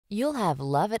You'll have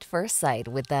love at first sight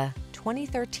with the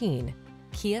 2013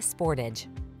 Kia Sportage.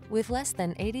 With less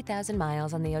than 80,000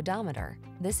 miles on the odometer,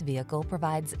 this vehicle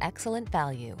provides excellent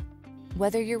value.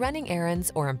 Whether you're running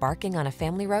errands or embarking on a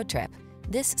family road trip,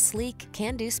 this sleek,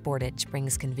 can-do Sportage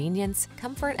brings convenience,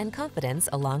 comfort, and confidence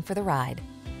along for the ride.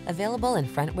 Available in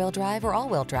front-wheel drive or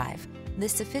all-wheel drive,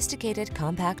 this sophisticated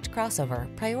compact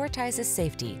crossover prioritizes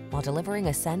safety while delivering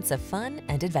a sense of fun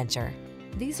and adventure.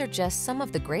 These are just some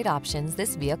of the great options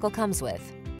this vehicle comes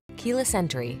with: keyless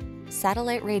entry,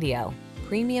 satellite radio,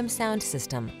 premium sound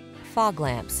system, fog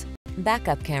lamps,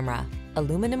 backup camera,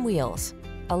 aluminum wheels,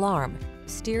 alarm,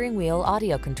 steering wheel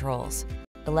audio controls,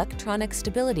 electronic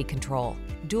stability control,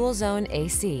 dual zone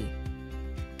AC.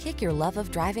 Kick your love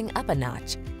of driving up a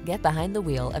notch. Get behind the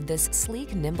wheel of this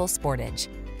sleek, nimble Sportage.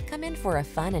 Come in for a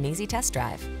fun and easy test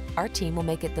drive. Our team will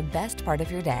make it the best part of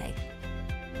your day.